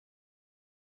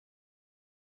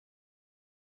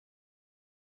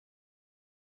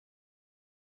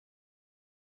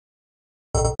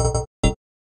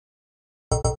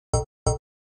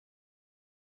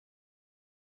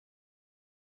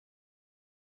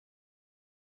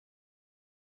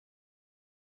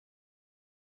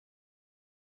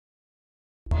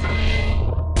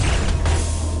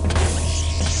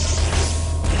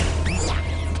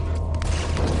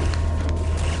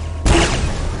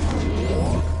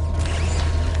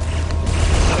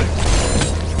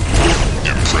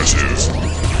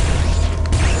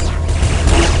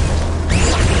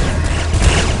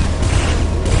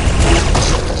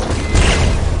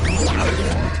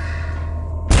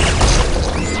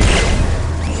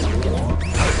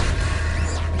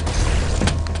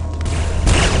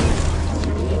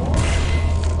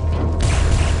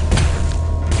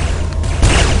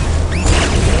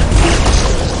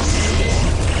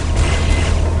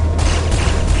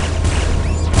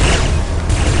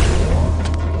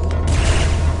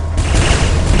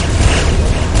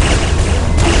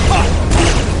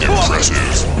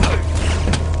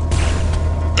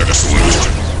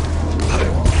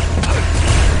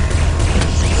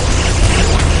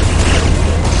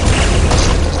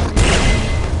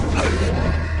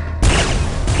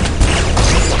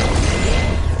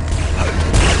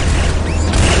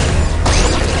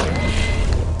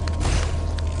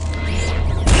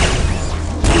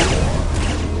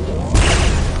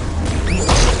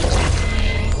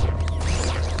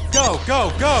Go,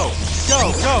 go!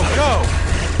 Go, go, go!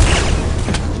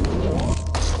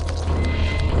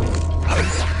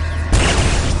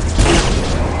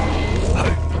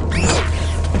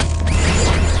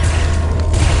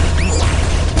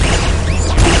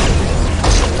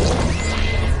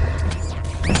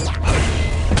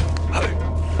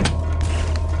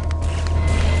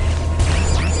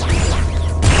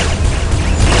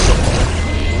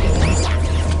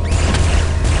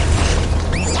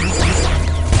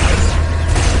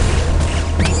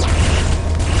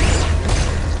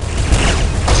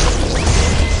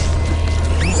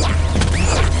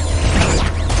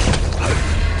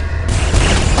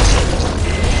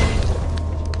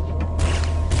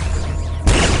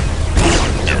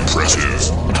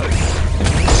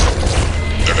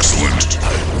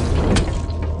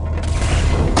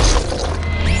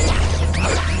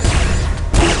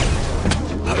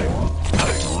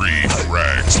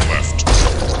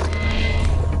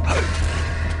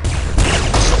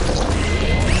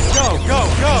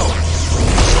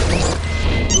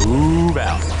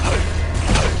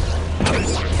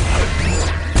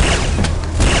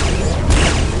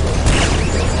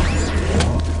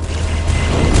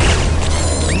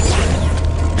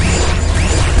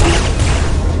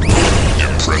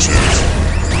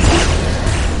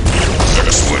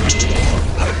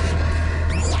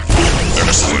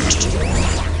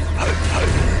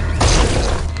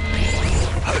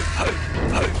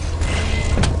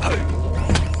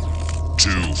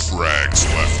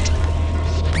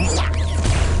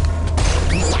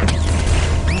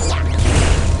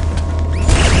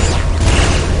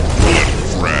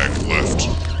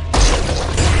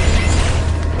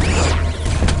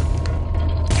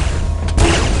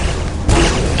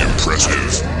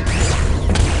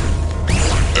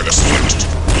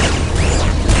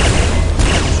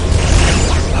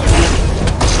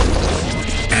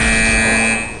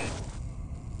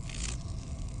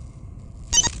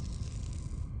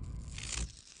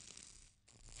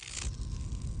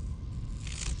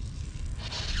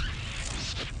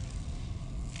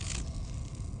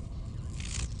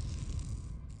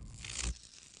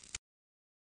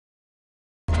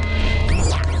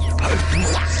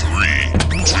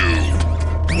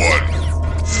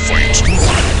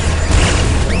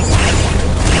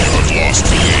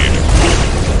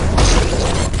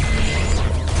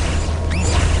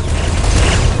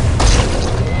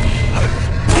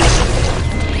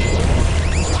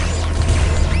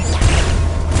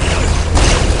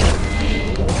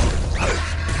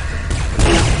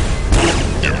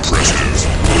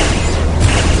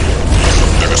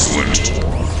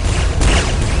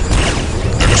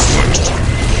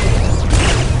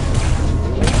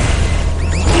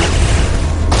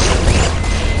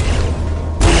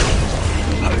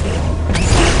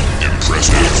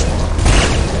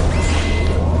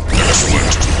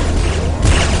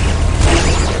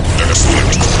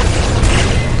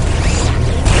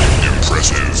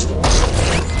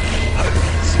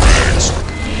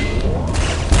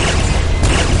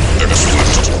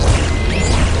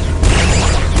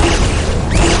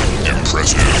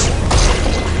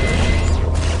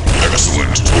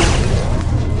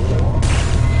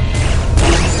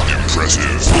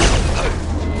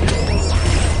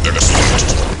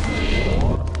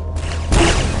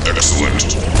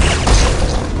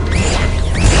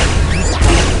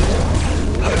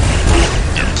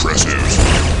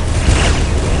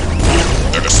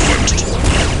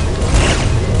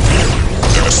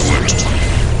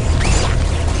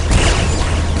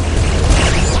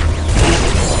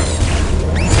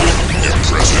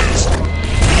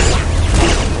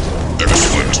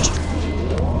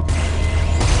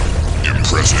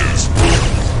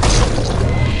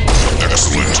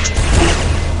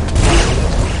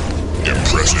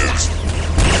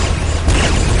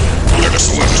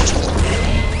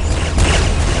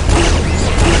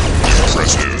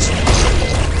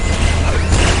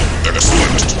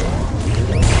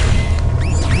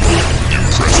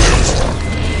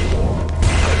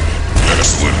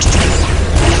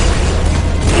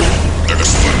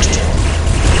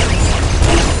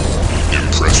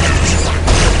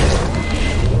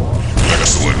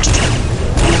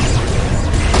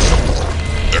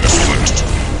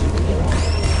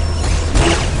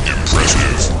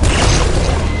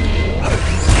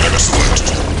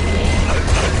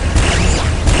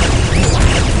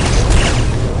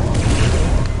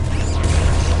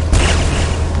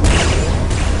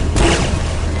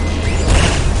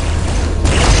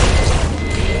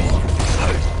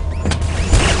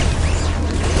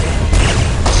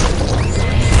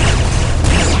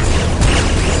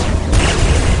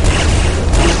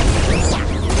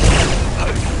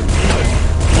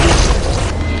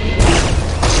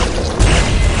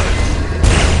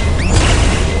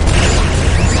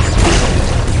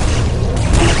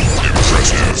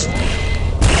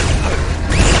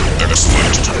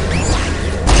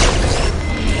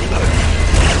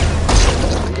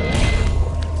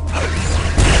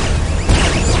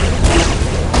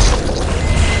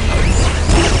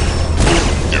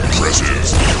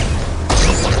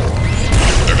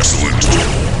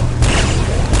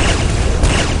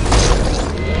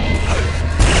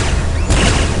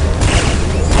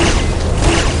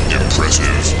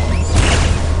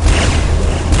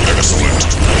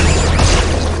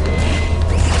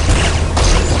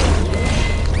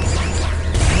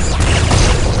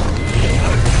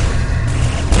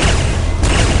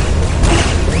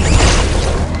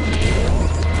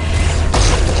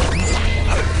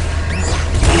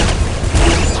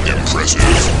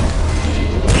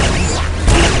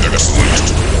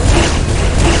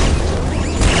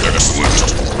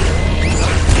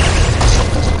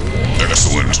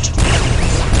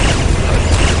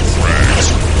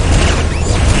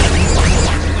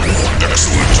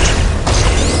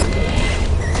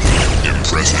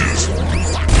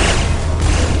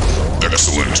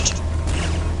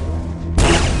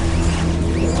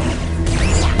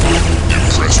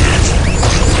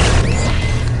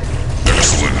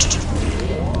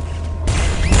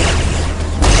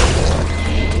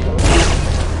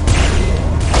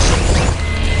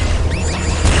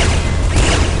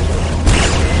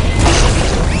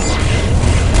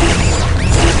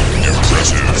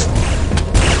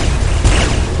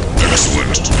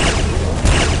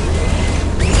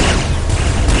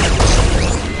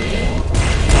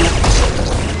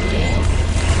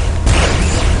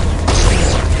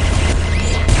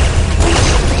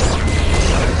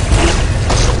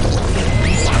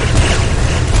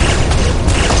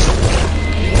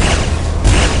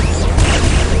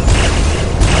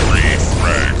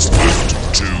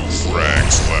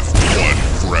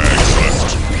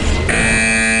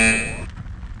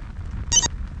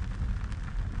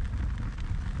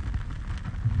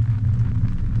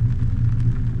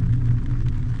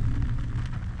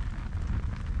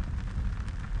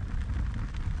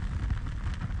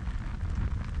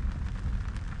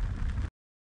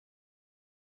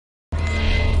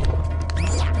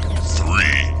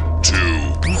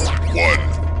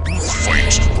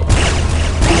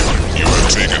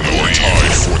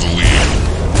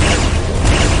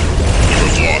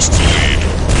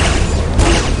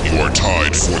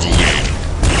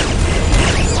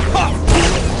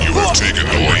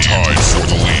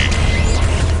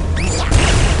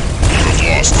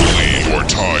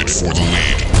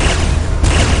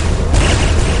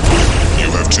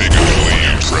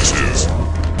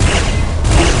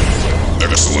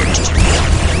 Excellent.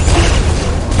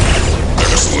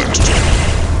 Excellent.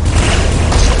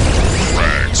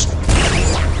 Rags.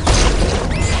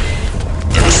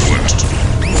 Excellent.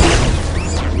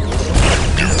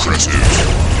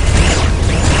 Impressive.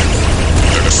 Excellent.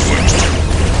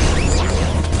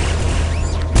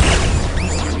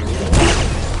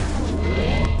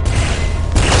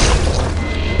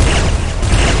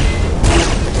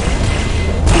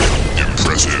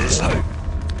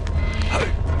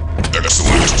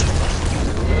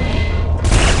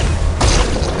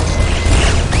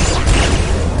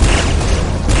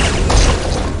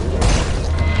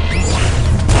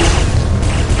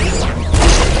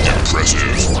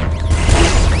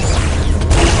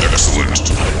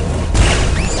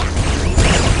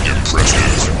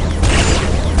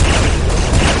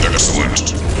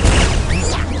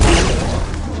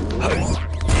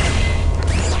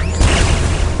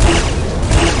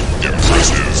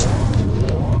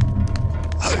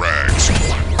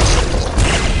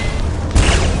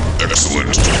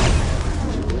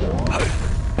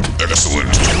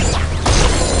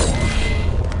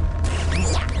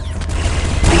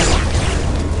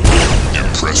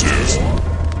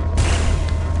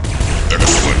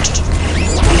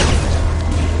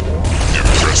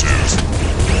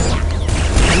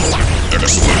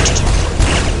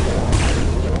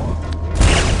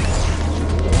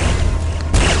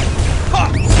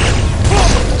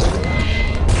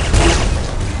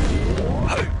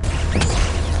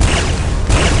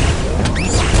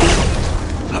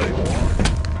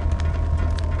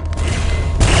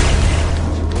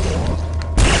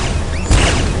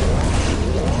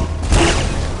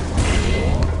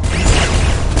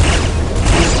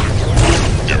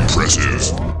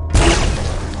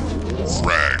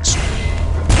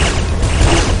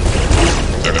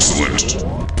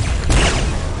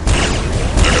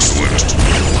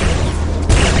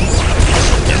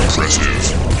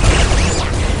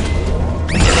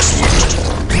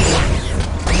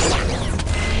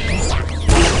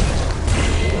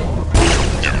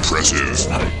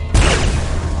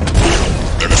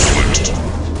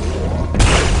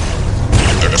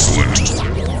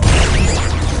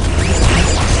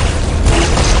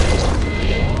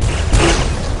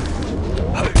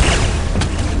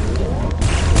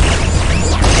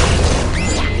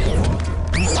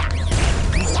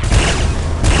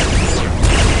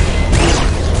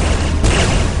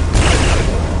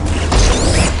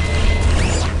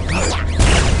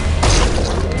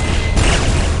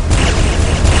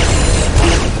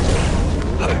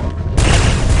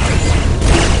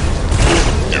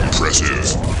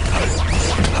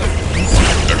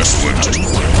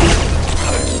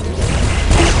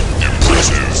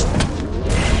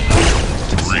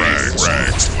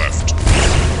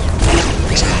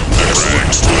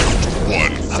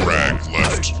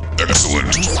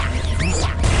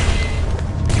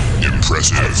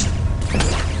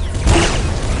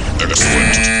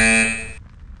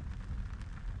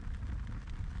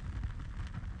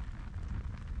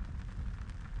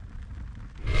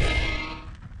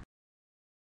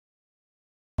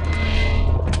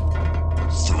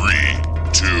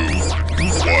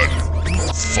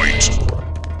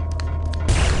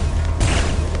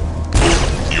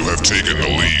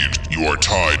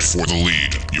 For the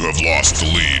lead. You have lost the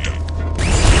lead.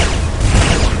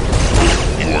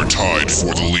 You are tied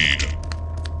for the lead.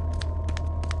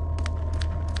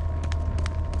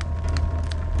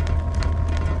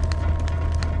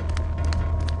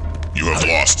 You have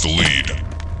lost the lead.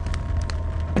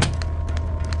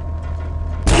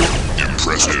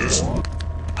 Impressive.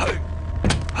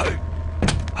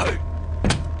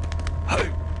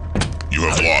 You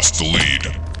have lost the lead.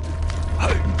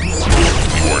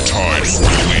 You are tied for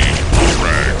the lead.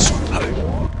 Rags.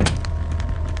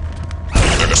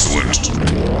 Excellent.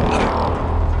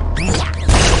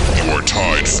 You are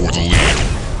tied for the lead.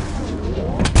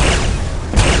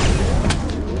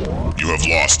 You have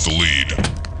lost the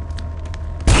lead.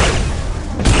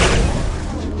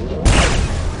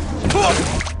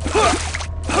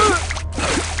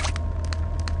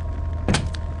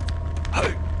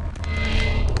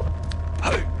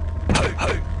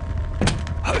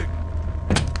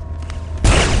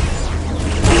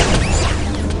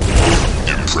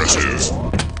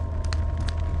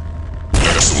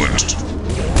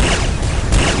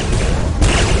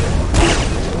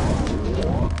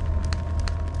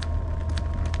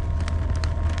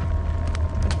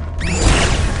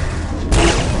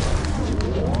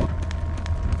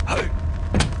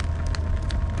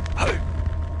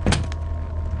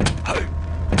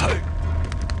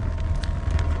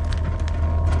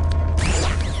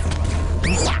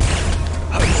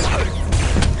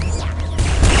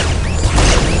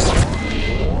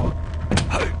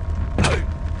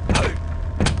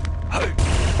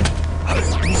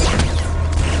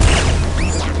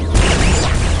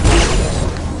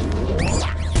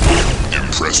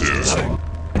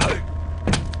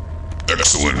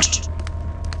 Excellent.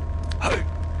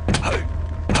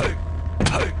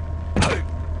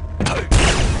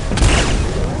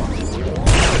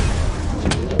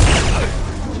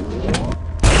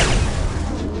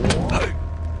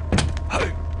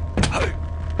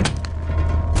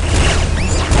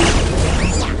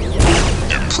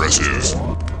 Impressive.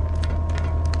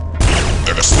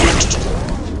 Excellent.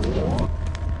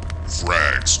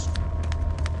 Frags.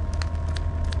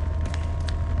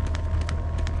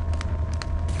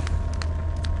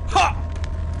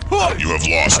 You have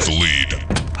lost the lead.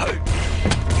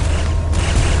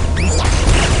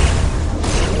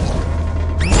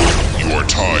 You are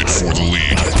tied for the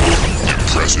lead.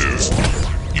 Impressive.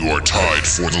 You are tied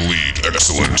for the lead.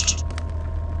 Excellent.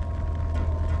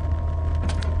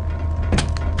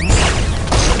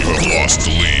 You have lost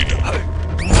the lead.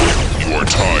 You are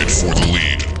tied for the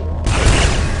lead.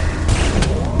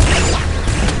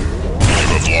 You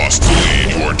have lost the lead.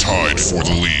 You are tied for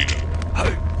the lead.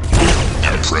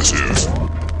 Impressive.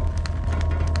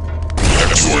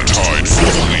 You are tied for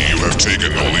the lead. You have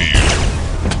taken the lead.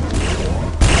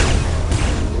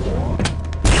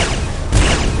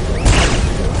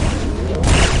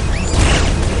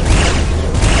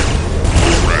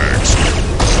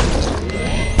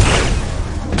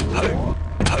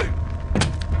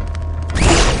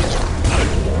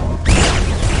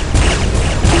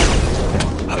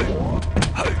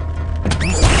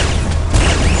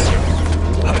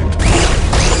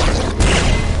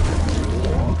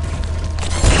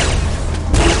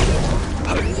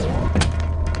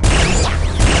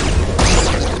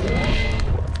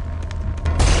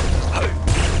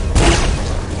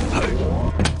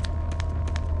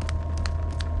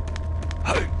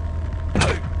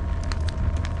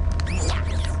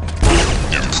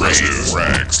 Impressive.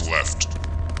 Frags left.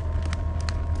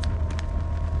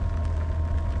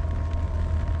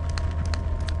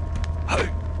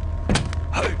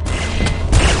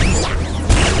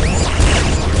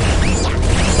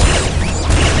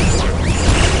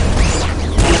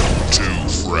 Two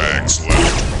frags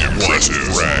left. Impressive.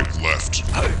 One frag left.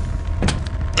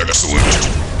 Excellent.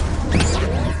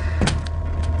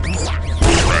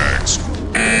 Frags.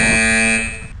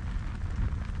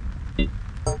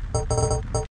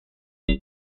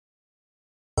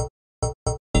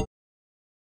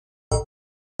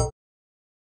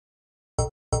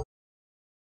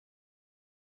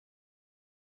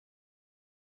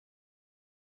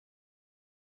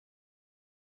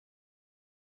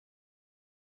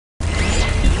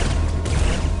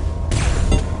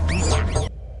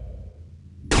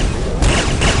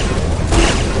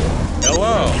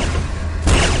 Hello.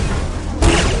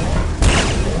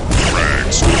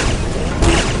 Frags.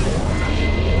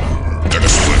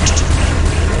 Excellent.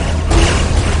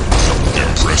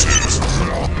 Impressive.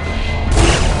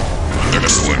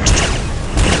 Excellent.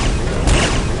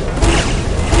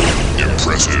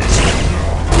 Impressive.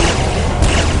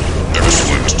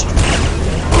 Excellent.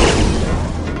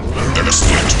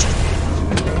 Excellent.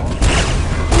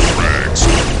 Frags.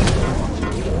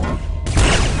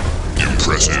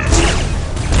 Impressive.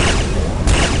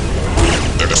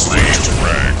 Excellent.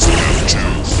 Frags left. Two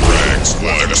frags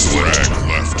left. Excellent. Frag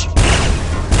left.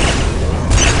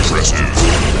 Impressive.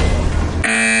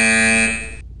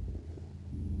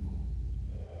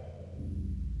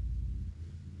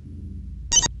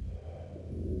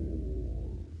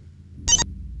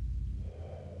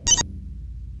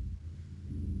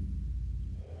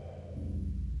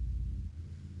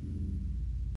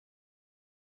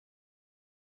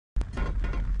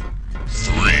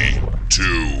 Three,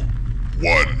 two,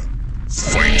 one,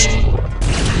 fight!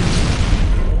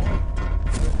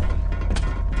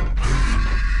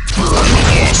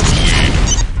 Lost the lead.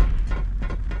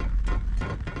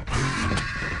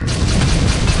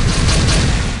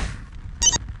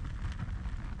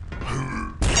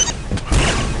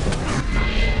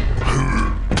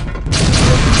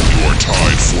 You are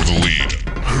tied for the lead.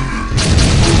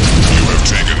 You have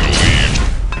taken the lead.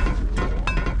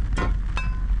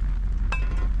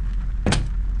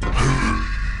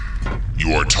 You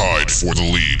are tied for the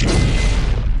lead.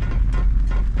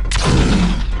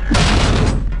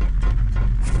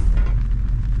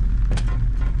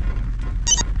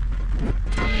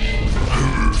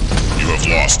 You have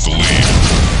lost the lead.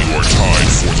 You are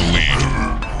tied for the lead.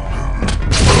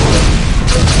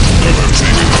 You have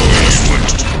taken the lead.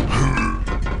 Excellent.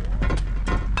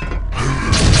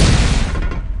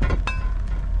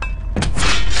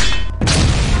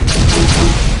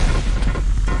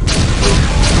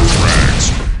 Frags.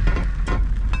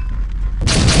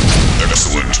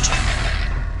 Excellent.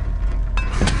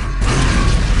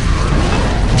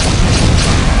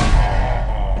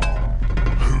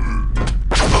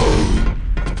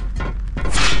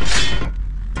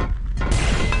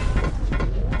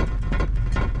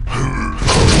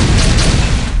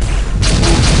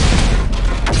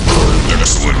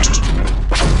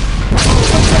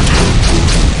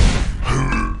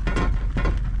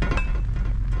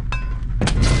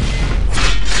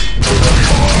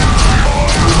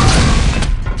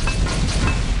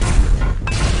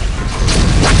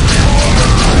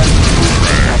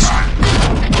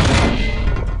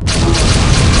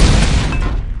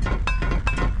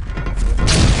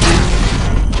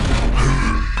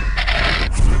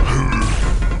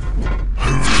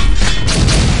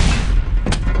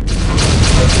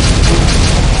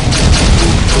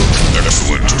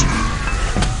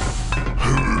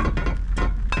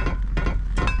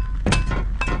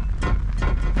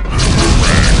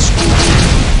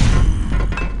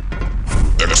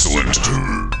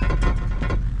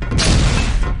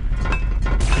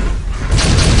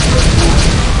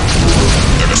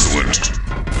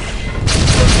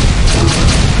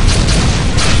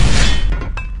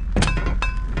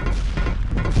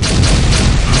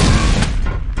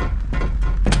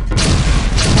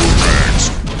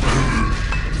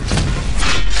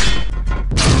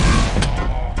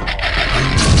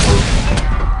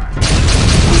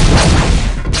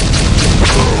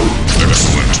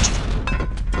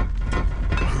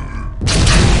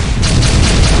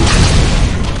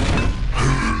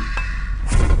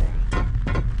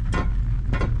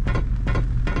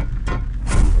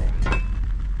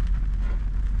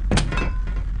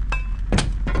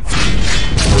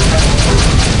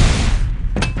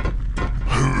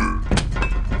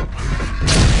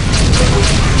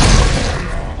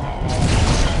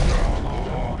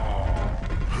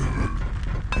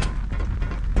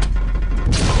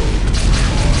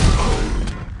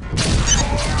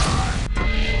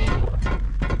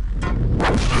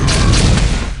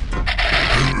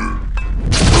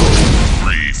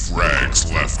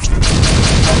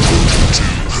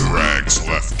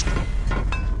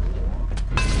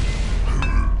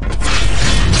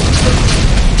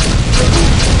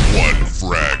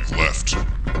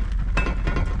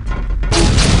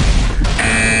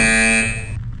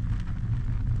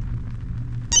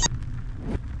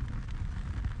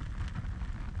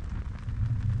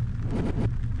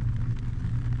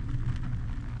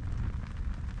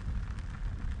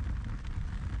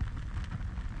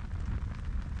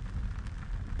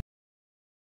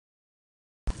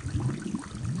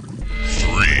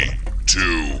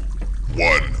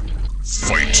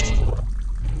 Fight!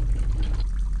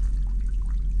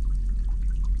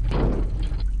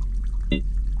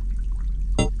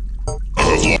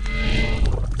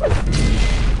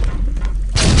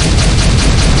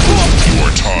 You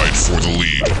are tied for the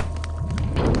lead.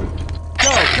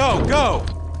 Go, go, go!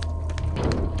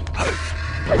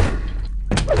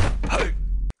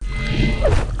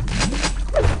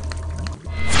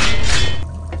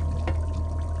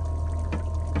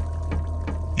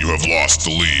 You have lost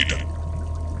the lead.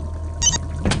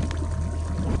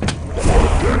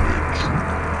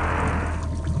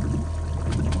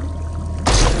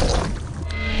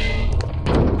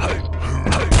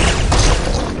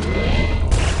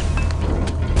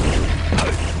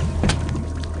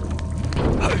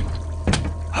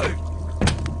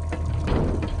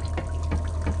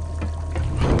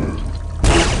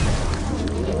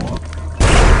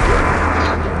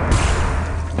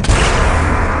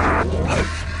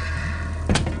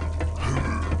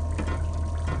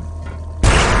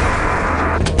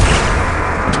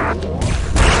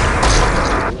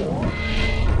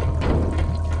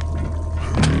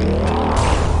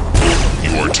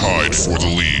 Tied for the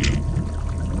lead.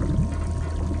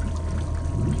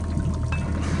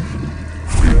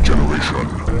 Regeneration.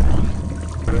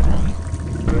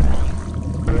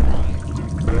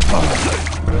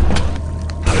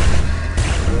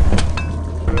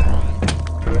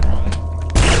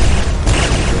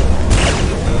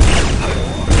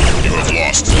 You have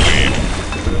lost the lead.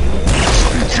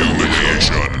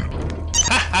 Humiliation.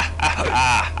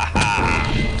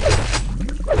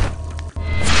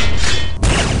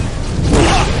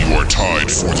 You are tied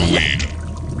for the lead.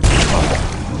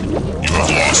 You have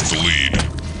lost the lead.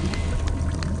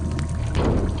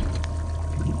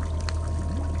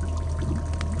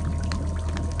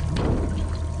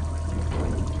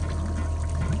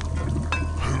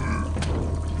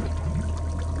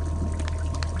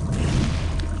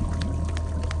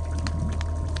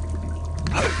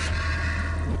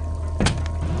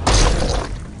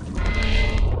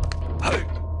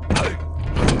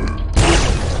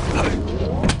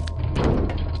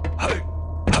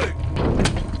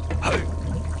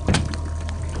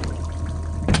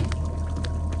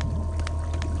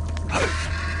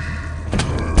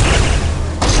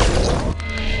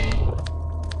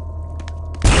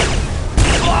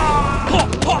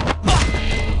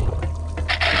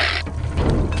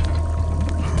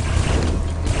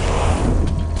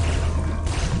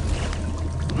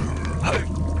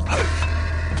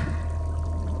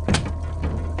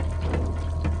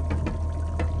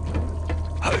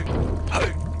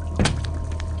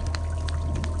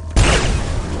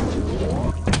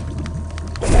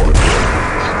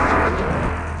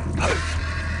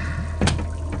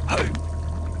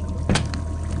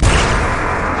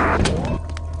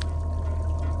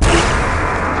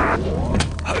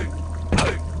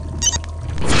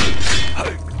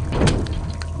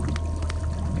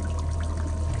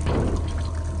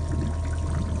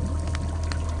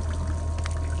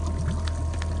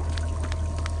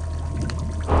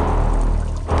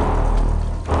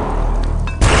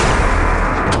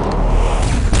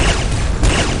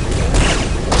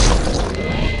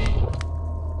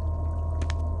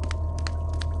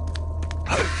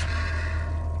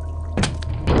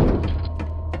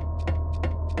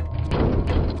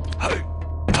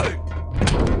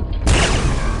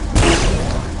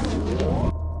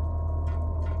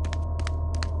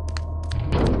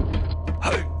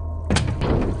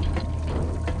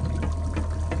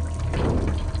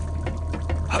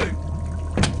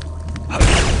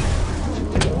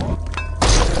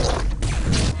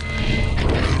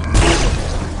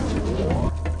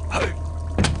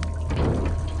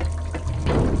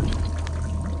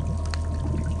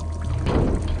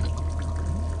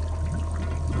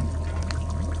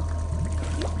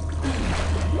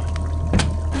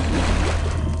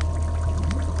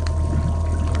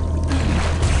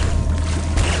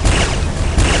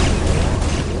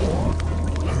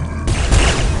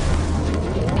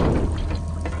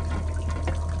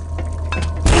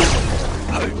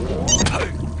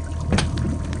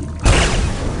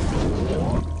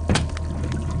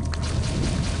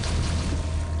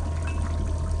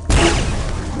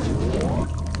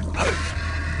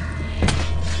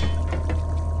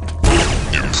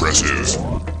 Impressive.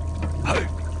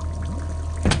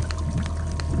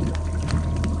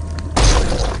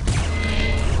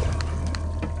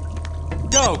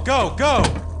 Go, go, go!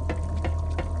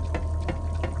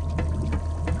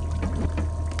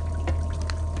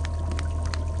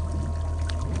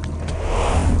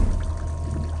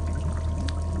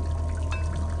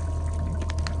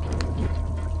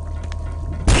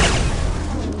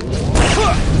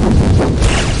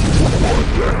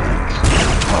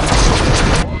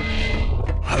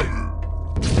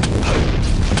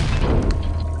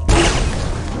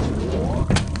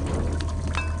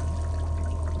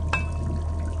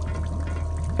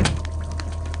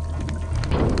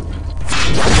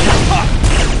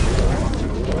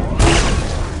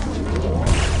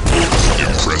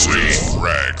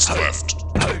 frags left.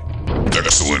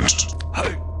 Excellent.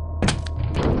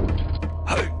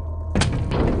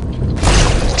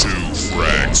 2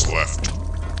 frags left.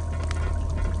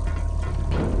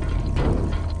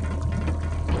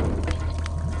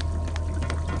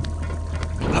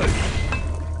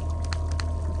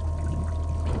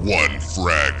 One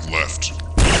frag left.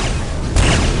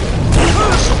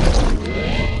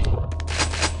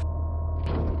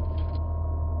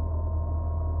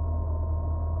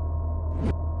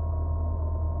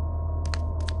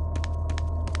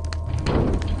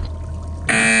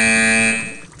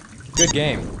 Good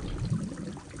game.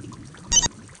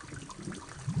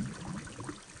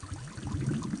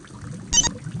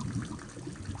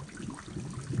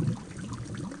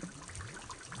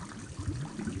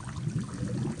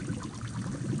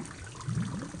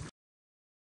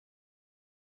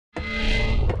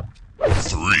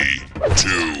 Three,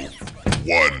 two,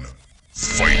 one,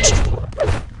 fight.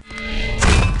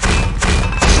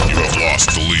 You have lost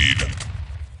the lead.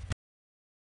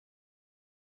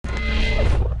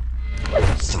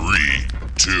 3,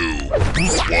 2,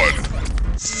 1,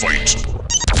 fight.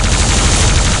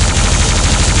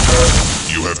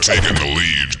 You have taken the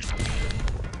lead.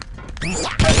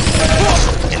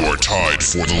 You are tied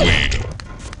for the lead.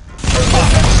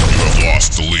 You have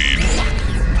lost the lead.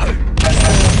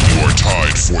 You are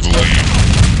tied for the lead.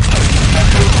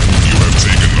 You have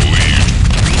taken the lead.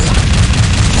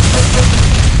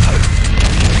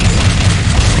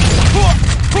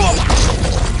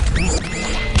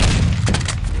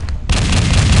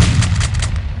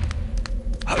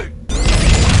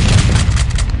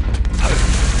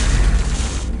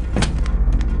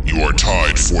 You are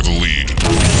tied for the lead. You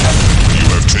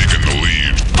have taken the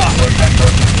lead.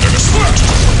 Excellent.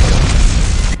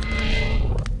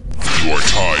 You are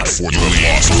tied for the lead. You have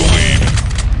lost the lead.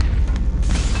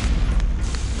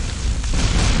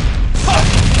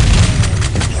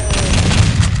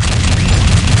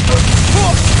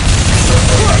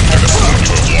 Excellent.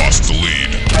 You have lost the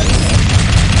lead.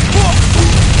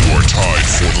 You are tied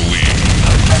for the lead.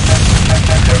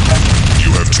 You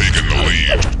have taken the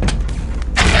lead.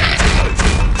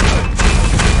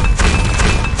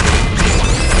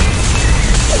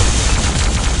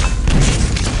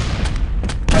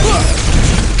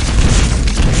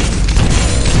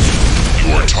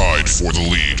 Tied for the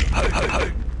lead.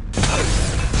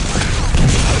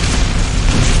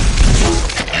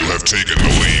 You have taken the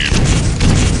lead.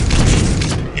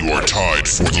 You are tied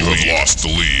for the lead. You have lost the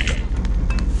lead.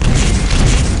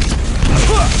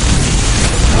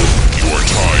 You are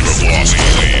tied. You have lost the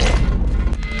lead.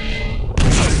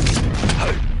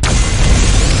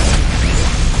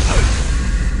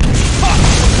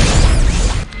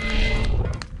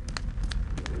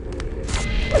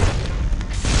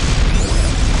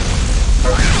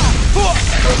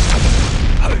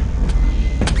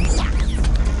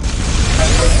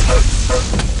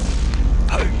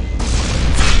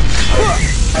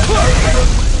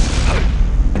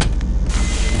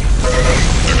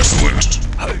 Excellent.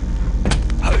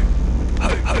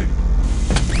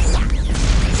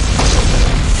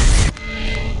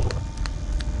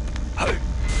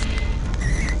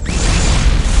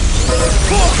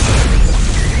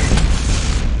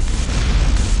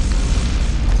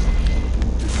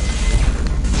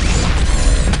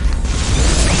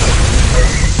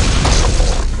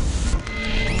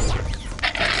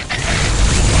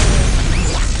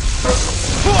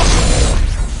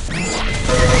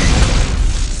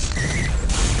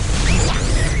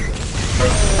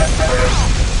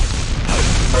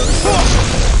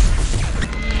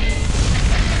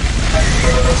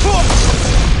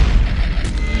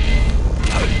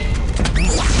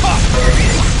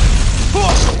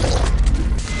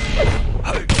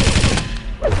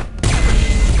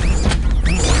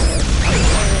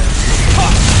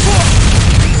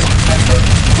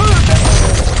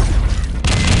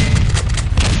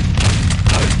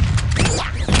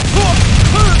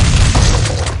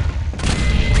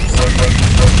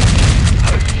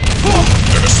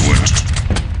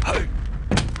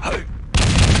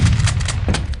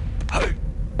 Hey!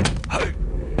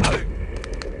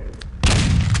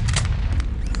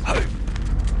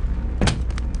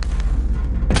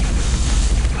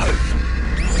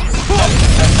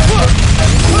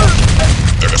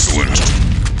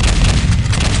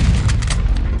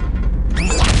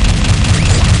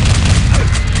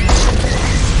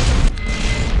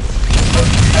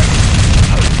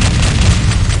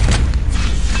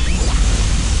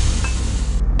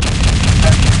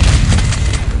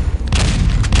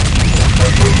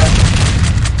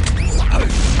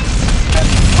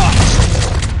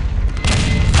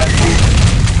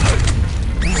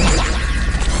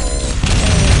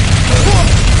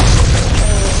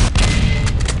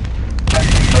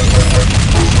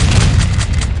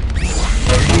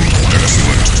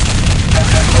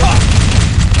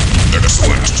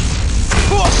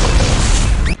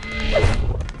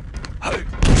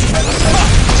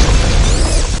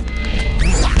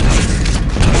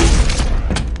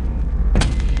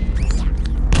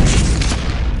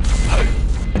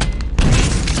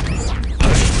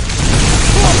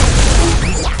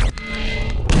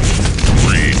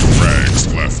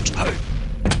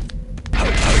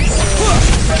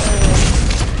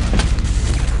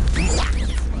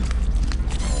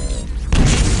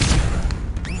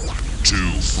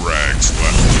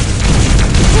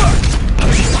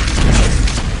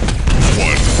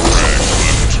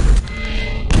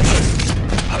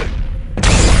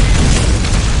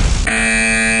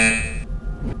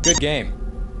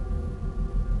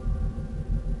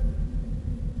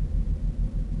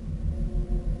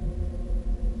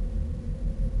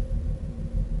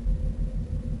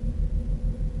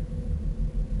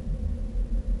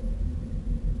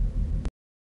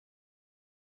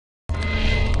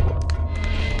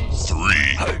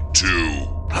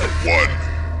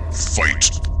 Fight!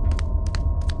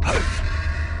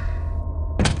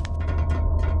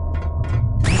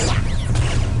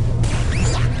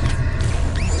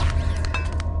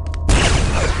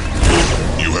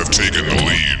 You have taken the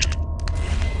lead.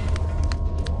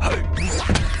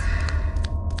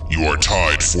 You are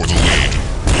tied for the lead.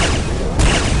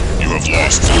 You have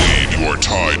lost the lead. You are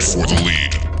tied for the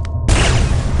lead.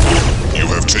 You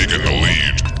have taken the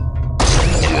lead.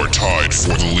 You are tied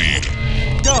for the lead.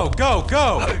 Go, go,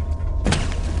 go!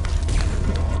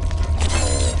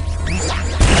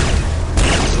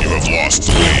 You have lost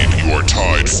the lead. You are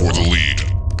tied for the lead.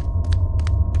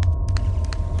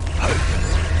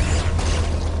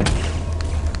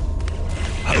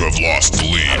 You have lost the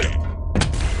lead.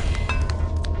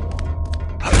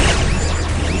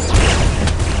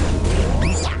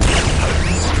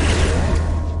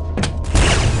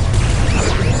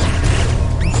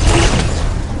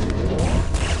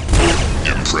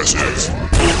 Impressive.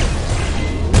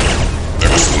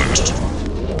 Excellent.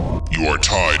 You are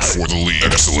tied for the lead.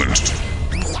 Excellent.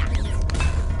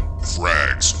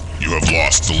 Frags. You have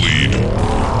lost the lead.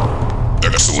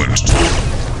 Excellent.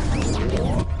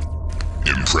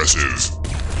 Impressive.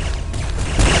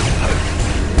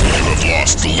 You have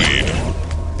lost the lead.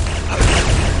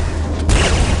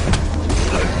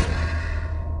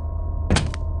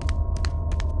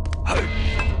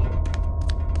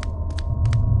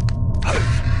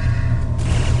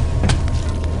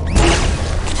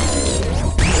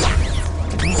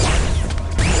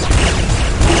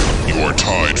 You are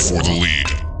tied for the lead.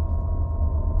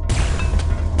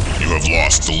 You have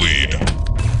lost the lead.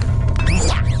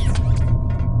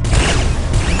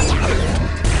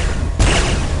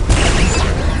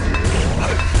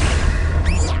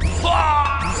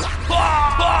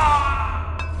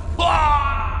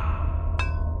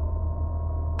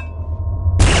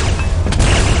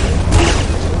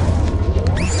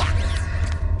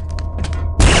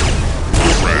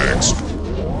 Frags.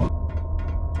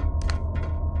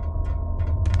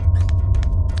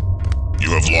 You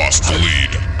have lost the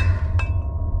lead.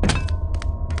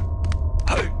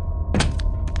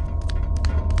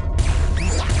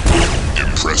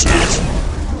 Impressive.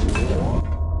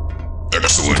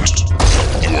 Excellent.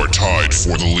 You are tied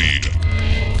for the lead.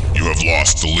 You have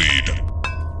lost the lead.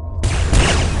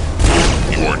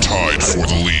 You are tied for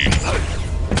the lead.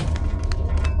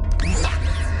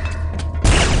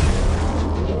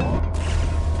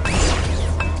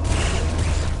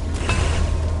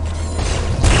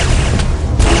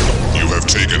 You have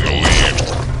taken the lead.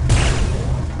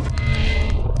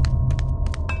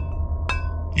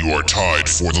 You are tied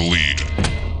for the lead.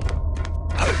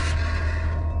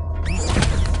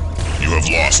 You have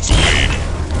lost the lead.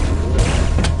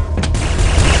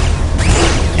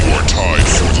 You are tied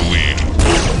for the lead.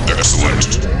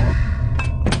 Excellent.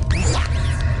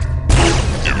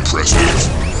 Impressive.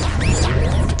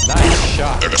 Nice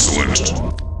shot. Excellent.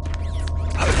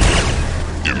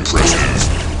 Impressive.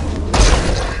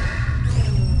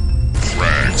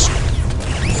 Frags.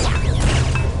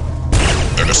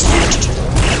 Excellent.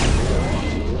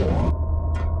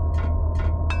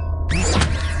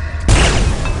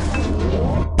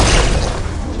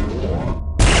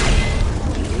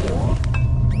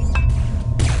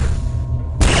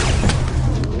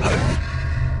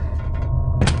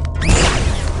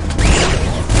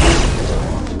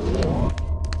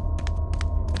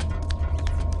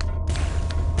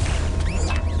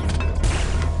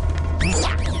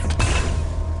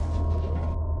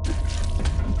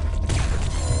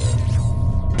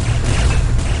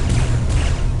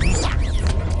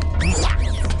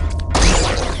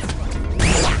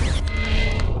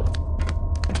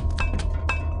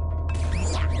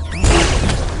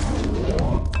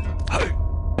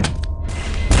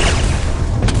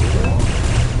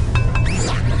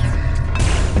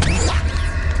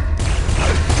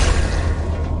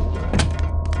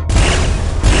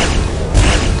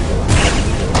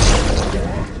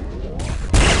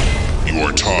 You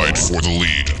are tied for the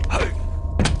lead.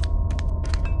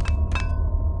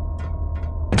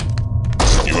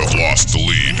 You have lost the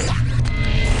lead.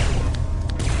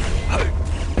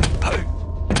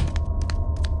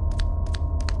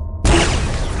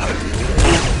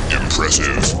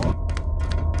 Impressive.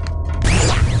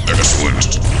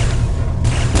 Excellent.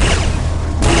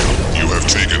 You have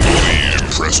taken the lead.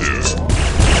 Impressive.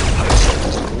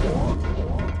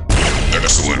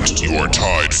 Excellent. You are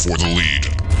tied for the lead.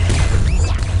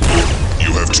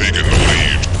 You have taken the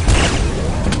lead.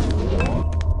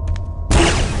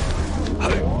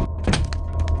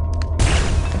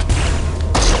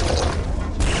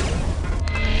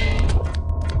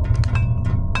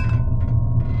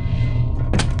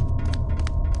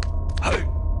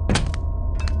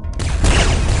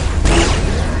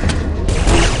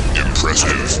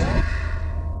 Impressive.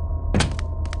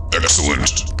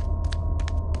 Excellent.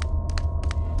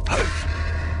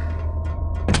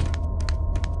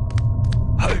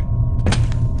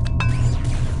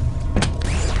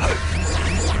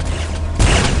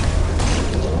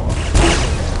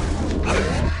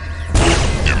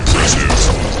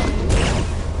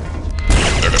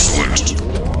 Excellent.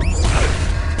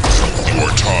 You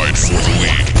are tied for the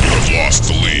lead. You have lost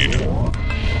the lead.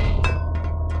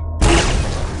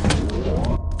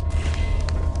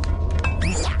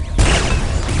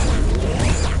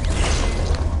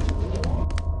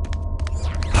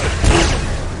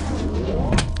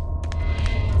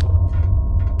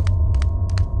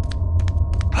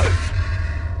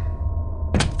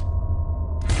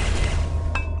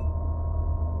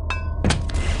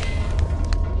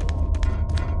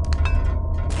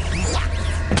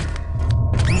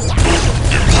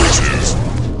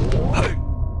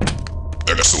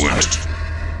 Excellent.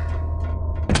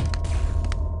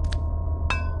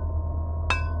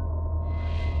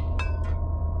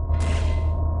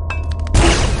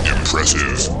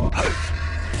 Impressive.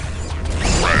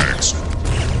 Frags.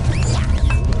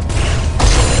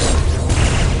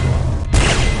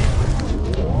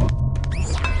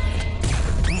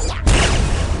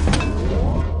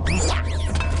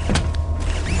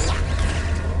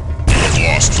 You have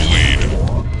lost the lead.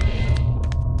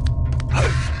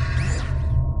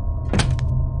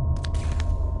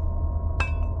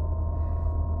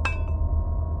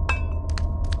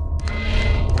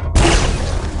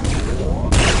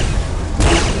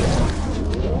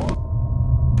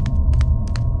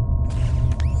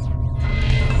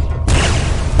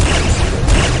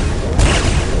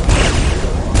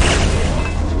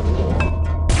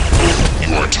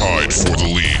 Tied for the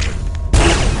lead.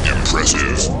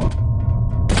 Impressive.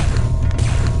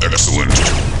 Excellent.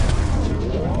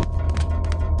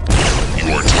 You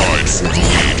are tied for the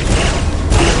lead.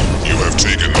 You have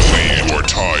taken the lead. You are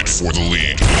tied for the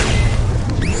lead.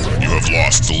 You have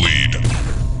lost the lead.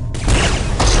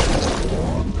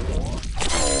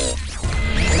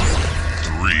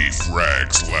 Three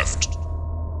frags left.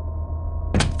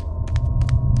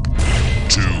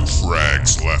 2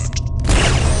 frags left.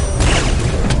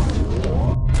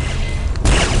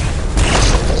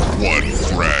 1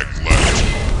 frag left.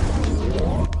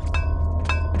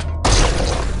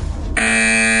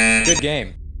 Good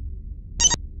game.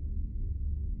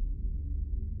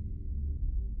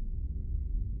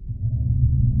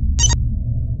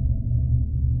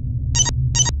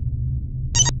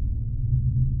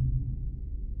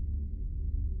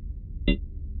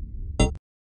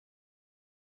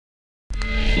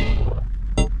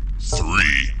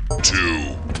 Three,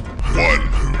 2, 1,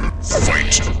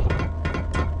 fight!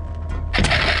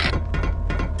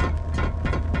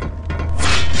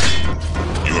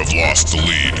 You have lost the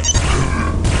lead.